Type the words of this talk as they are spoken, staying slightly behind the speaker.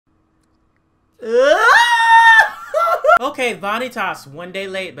Okay, Vanitas, one day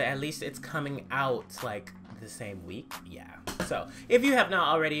late, but at least it's coming out like the same week. Yeah. So if you have not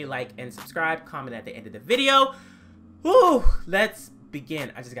already, like and subscribe, comment at the end of the video. Woo! Let's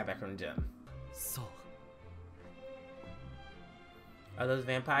begin. I just got back from the gym. Are those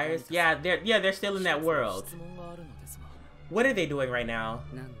vampires? Yeah, they're still in that world. What are they doing right now?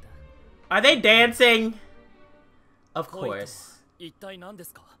 Are they dancing? Of course.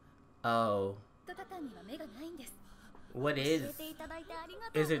 Oh. What is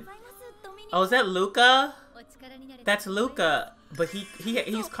it? Oh, is that Luca? That's Luca, but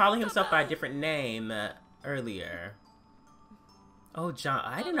he's calling himself by a different name earlier. Oh, John,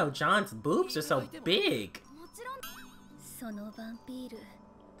 I didn't know John's boobs are so big.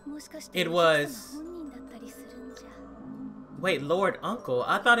 It was. Wait, Lord Uncle?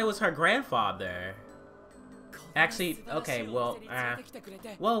 I thought it was her grandfather. Actually, okay, well,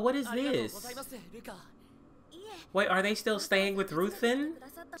 what is this? Wait, are they still staying with Ruthven?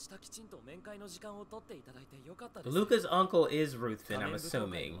 Luca's uncle is Ruthven, I'm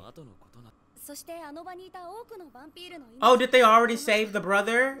assuming. Oh, did they already save the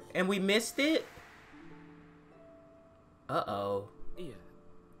brother and we missed it? Uh-oh.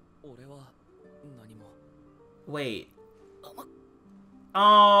 Wait.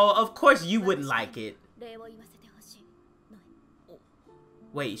 Oh, of course you wouldn't like it.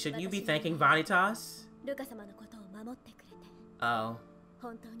 Wait, shouldn't you be thanking Vanitas? Oh.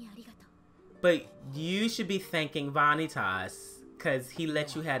 But you should be thanking Vanitas, because he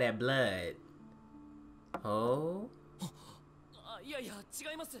let you have that blood. Oh?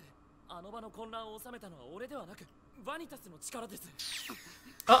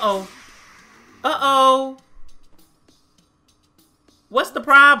 Uh-oh. Uh-oh. What's the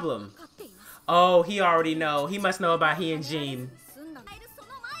problem? Oh, he already know. He must know about he and Jean.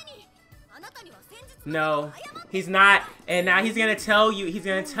 No, he's not. And now he's gonna tell you. He's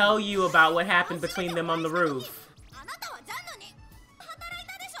gonna tell you about what happened between them on the roof.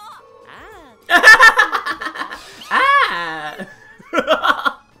 Ah.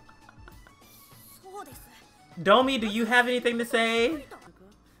 Domi, do you have anything to say?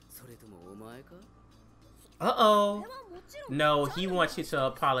 Uh-oh. No, he wants you to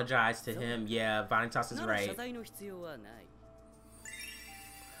apologize to him. Yeah, Vanitas is right.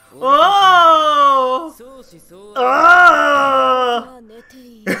 Oh! Oh!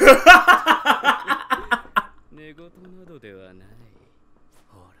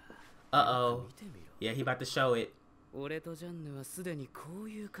 Uh-oh. Yeah, he about to show it.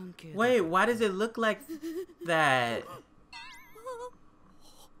 Wait, why does it look like that?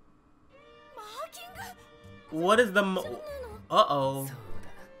 What is the uh-oh.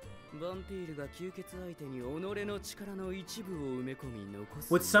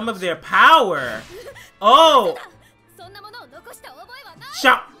 With some of their power. Oh!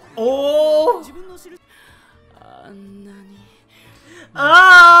 Oh!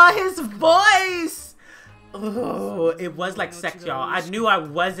 Oh, his voice! Oh, it was like sex, y'all. I knew I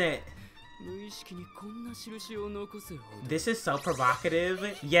wasn't. This is so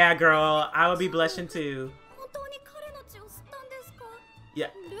provocative. Yeah, girl, I would be blushing too. Yeah.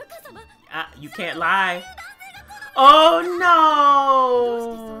 You can't lie. Oh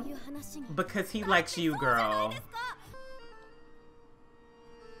no! Because he likes you, girl.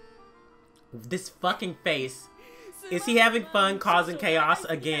 This fucking face. Is he having fun causing chaos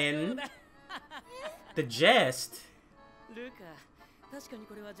again? The jest.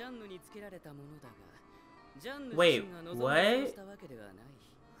 Wait, what?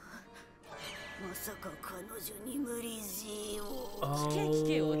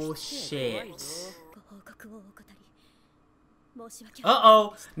 Oh shit.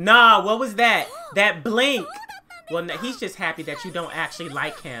 Uh-oh. Nah, what was that? That blink. Well, he's just happy that you don't actually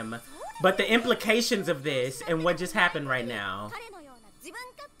like him. But the implications of this and what just happened right now.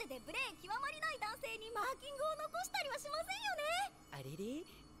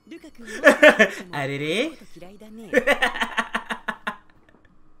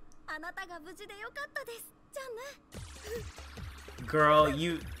 Girl,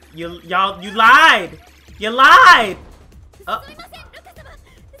 you lied! You lied!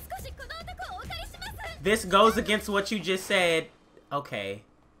 This goes against what you just said. Okay.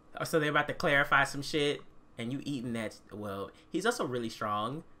 So they're about to clarify some shit. And you eating that. Well, he's also really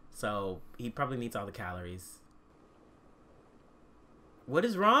strong. So he probably needs all the calories. What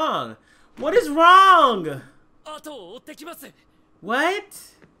is wrong? What is wrong?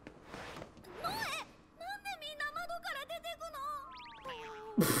 What?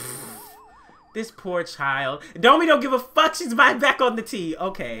 This poor child. Domi don't give a fuck. She's right back on the tea.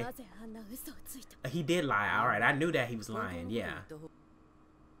 Okay. He did lie. All right, I knew that he was lying. Yeah.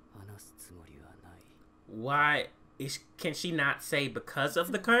 Why can she not say because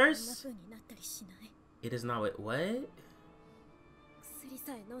of the curse? It is not what?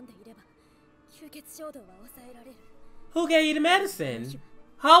 Who gave you the medicine?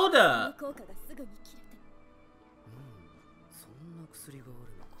 Hold up.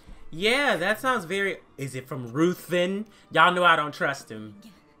 Yeah, that sounds very... Is it from Ruthin? Y'all know I don't trust him.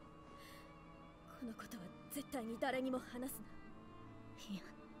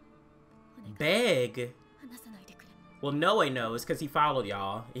 Beg? Well, Noe knows because he followed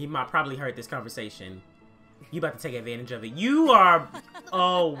y'all. He might probably heard this conversation. You about to take advantage of it. You are...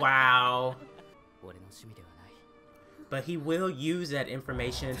 Oh, wow. But he will use that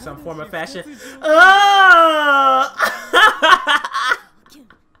information in some form of fashion. Oh!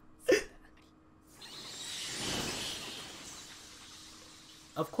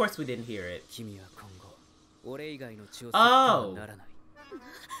 Of course we didn't hear it. Oh.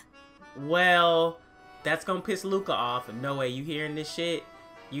 Well, that's gonna piss Luca off. Noe, you hearing this shit?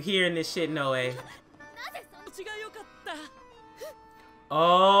 You hearing this shit, Noe?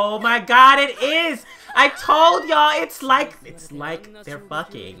 Oh my god, it is! I told y'all it's like they're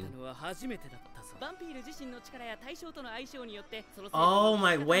fucking. Oh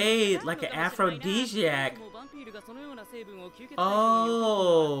my, wait, like an aphrodisiac.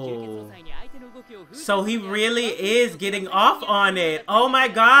 Oh. So he really is getting off on it. Oh my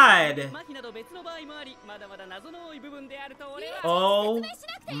god. Oh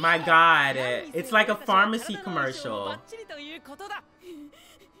my god. It's like a pharmacy commercial.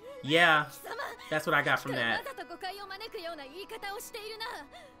 Yeah, that's what I got from that.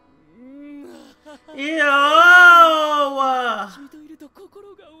 Yo!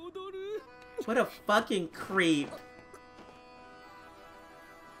 What a fucking creep.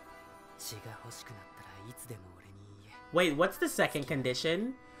 Wait, what's the second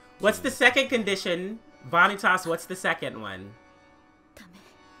condition? What's the second condition? Vanitas, what's the second one?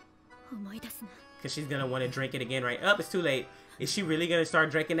 Because she's gonna want to drink it again, right? Oh, it's too late. Is she really gonna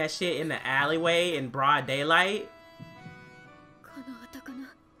start drinking that shit in the alleyway in broad daylight?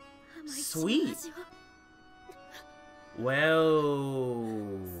 Sweet.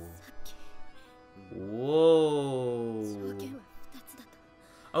 Whoa. Whoa.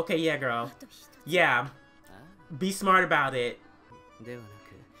 Okay, yeah, girl. Yeah. Be smart about it.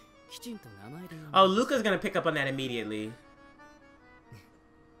 Oh, Luca's gonna pick up on that immediately.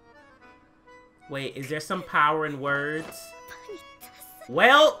 Wait, is there some power in words?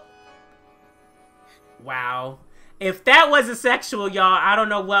 Well. Wow. If that wasn't sexual, y'all, I don't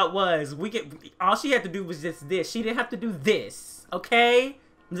know what was. All she had to do was just this. She didn't have to do this, okay?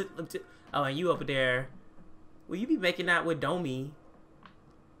 Oh, and you over there. Will you be making out with Domi?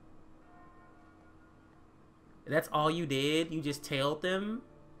 That's all you did? You just tailed them?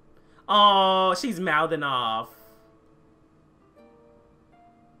 Oh, she's mouthing off.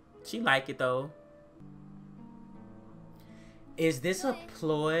 She like it, though. Is this a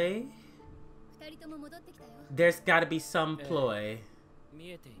ploy? There's got to be some ploy.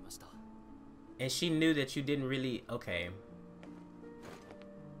 And she knew that you didn't really... Okay.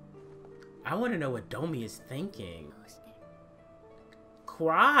 I want to know what Domi is thinking.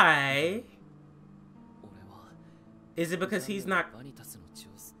 Cry? Is it because he's not...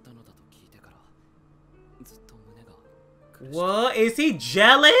 What? Is he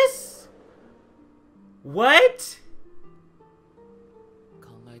jealous? What?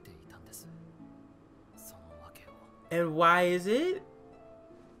 And why is it?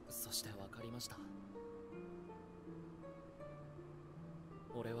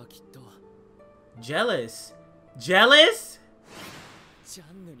 Jealous. Jealous?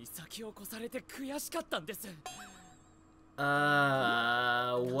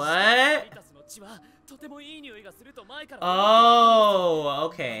 What? Oh,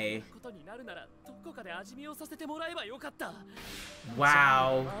 okay.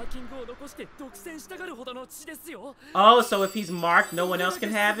 Wow. Oh, so if he's marked, no one else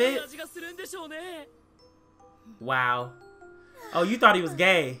can have it? Wow. Oh, you thought he was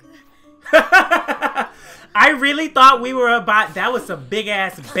gay. I really thought we were about... That was some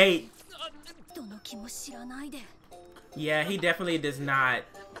big-ass bait. Yeah, he definitely does not.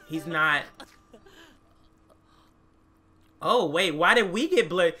 He's not... Oh, wait. Why did we get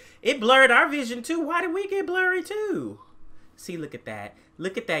blurred? It blurred our vision, too. Why did we get blurry, too? See, look at that.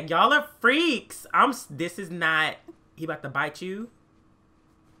 Look at that. Y'all are freaks. This is not... He about to bite you?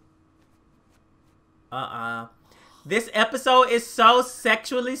 This episode is so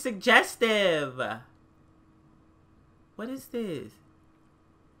sexually suggestive. What is this?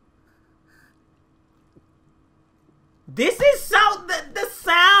 This is so the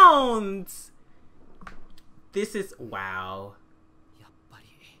sounds. This is wow.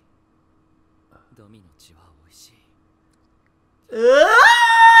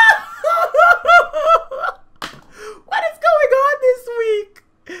 What is going on this week?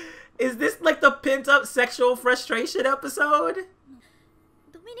 Is this like the pent up sexual frustration episode?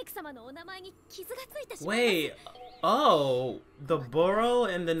 Wait, oh, the borough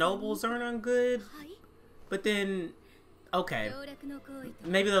and the nobles aren't on good? But then, okay,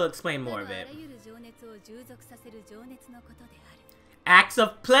 maybe they'll explain more of it. Acts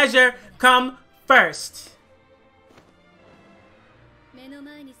of pleasure come first.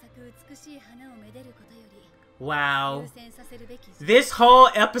 Wow. This whole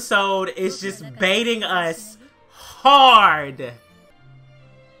episode is just baiting us hard.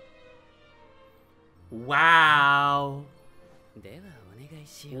 Wow.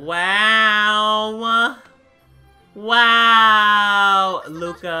 Wow. Wow,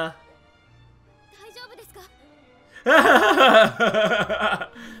 Luca.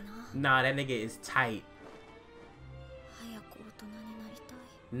 Nah, that nigga is tight.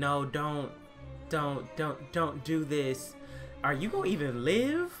 No, don't do this. Are you gonna even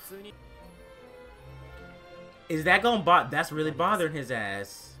live? Is that gonna that's really bothering his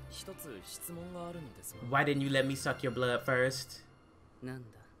ass. Why didn't you let me suck your blood first?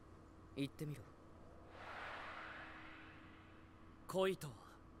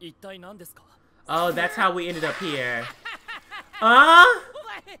 Oh, that's how we ended up here.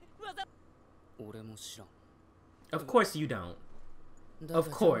 Of course you don't.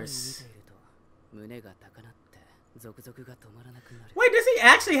 Of course. Wait, does he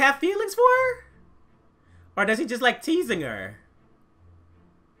actually have feelings for her? Or does he just like teasing her?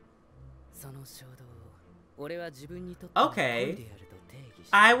 Okay.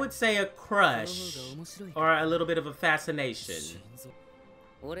 I would say a crush. Or a little bit of a fascination.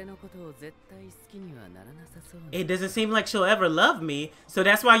 It doesn't seem like she'll ever love me. So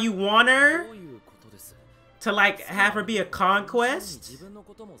that's why you want her? To like have her be a conquest?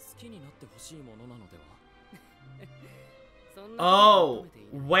 Oh,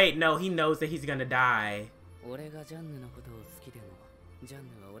 wait, no, he knows that he's gonna die.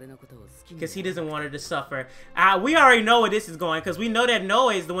 Because he doesn't want her to suffer. We already know where this is going, because we know that Noe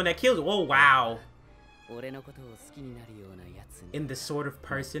is the one that kills her. Oh, wow. In the sort of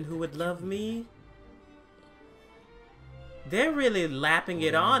person who would love me? They're really lapping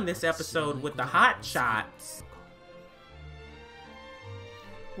it on this episode with the hot shots.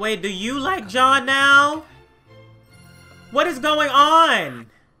 Wait, do you like John now? What is going on?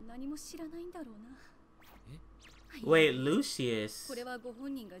 Wait, Lucius.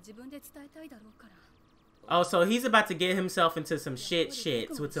 Oh, so he's about to get himself into some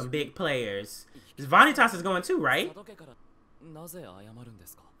shits with some big players. Vanitas is going too, right?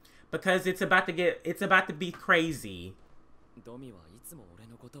 Because it's about to be crazy.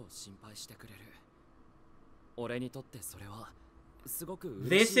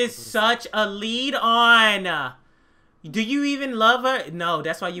 This is such a lead on. Do you even love her? No,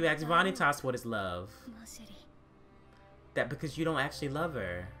 that's why you asked Vanitas what is love. That because you don't actually love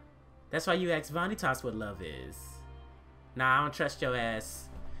her. That's why you asked Vanitas what love is. Nah, I don't trust your ass.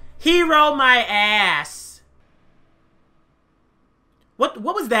 Hero my ass. What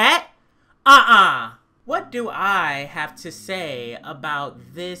was that? What do I have to say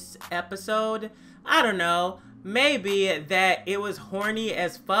about this episode? I don't know. Maybe that it was horny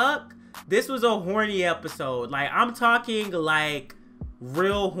as fuck. This was a horny episode. Like, I'm talking like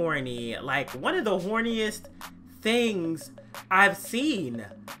real horny. Like one of the horniest things I've seen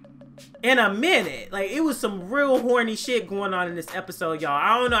in a minute. Like, it was some real horny shit going on in this episode, y'all.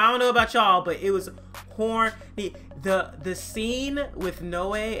 I don't know about y'all, but it was horny. The scene with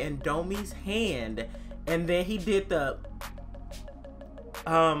Noe and Domi's hand, and then he did the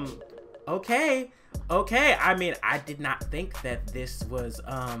okay. I mean, I did not think that this was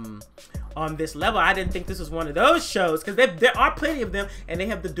on this level. I didn't think this was one of those shows, because there are plenty of them, and they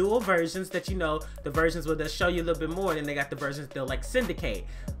have the dual versions that, you know, the versions where they'll show you a little bit more, and then they got the versions they'll like syndicate.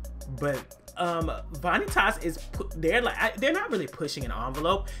 But Vanitas is they're not really pushing an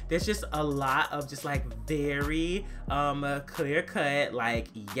envelope. There's just a lot of just like very clear cut, like,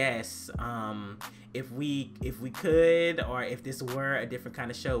 yes, if we could, or if this were a different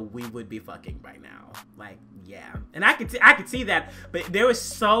kind of show, we would be fucking right now. Like, yeah. And I could see that, but there was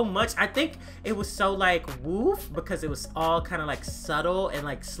so much. I think it was so like woof, because it was all kind of like subtle and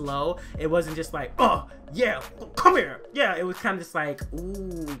like slow. It wasn't just like, oh yeah, come here. Yeah, it was kind of just like,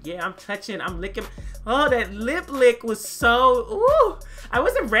 ooh, yeah, I'm I'm licking. Oh, that lip lick was so, ooh, I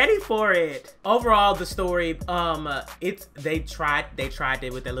wasn't ready for it. Overall, the story, they tried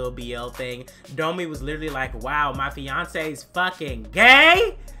it with that little BL thing. Domi was literally like, wow, my fiance's fucking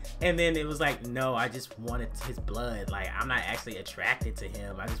gay. And then it was like, no, I just wanted his blood. Like, I'm not actually attracted to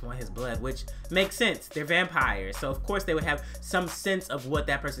him. I just want his blood, which makes sense. They're vampires. So, of course, they would have some sense of what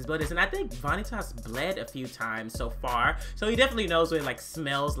that person's blood is. And I think Vanitas bled a few times so far. So, he definitely knows what it, like,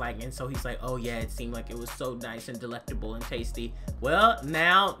 smells like. And so, he's like, oh, yeah, it seemed like it was so nice and delectable and tasty. Well,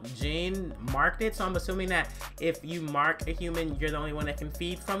 now, Jean marked it. So, I'm assuming that if you mark a human, you're the only one that can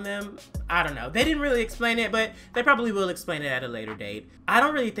feed from them. I don't know. They didn't really explain it, but they probably will explain it at a later date. I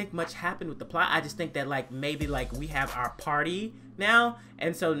don't really think much happened with the plot. I just think that like maybe like we have our party now,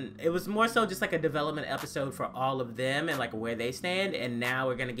 and so it was more so just like a development episode for all of them and like where they stand. And now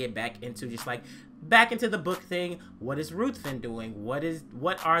we're gonna get back into just like back into the book thing. What is Ruthven doing? What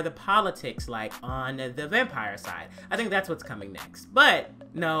are the politics like on the vampire side? I think that's what's coming next. But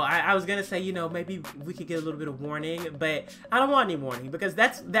no, I was gonna say, you know, maybe we could get a little bit of warning, but I don't want any warning because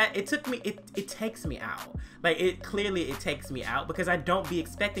it takes me out. Like it takes me out because I don't be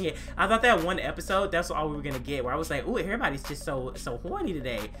expecting it. I thought that one episode, that's all we were gonna get, where I was like, ooh, everybody's just so horny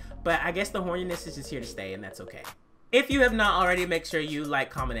today. But I guess the horniness is just here to stay, and that's okay. If you have not already, make sure you like,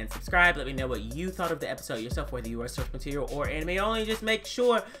 comment, and subscribe. Let me know what you thought of the episode yourself, whether you are source material or anime only. Just make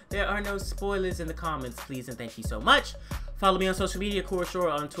sure there are no spoilers in the comments, please, and thank you so much. Follow me on social media, Shore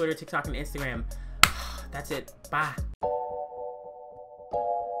on Twitter, TikTok, and Instagram. That's it. Bye.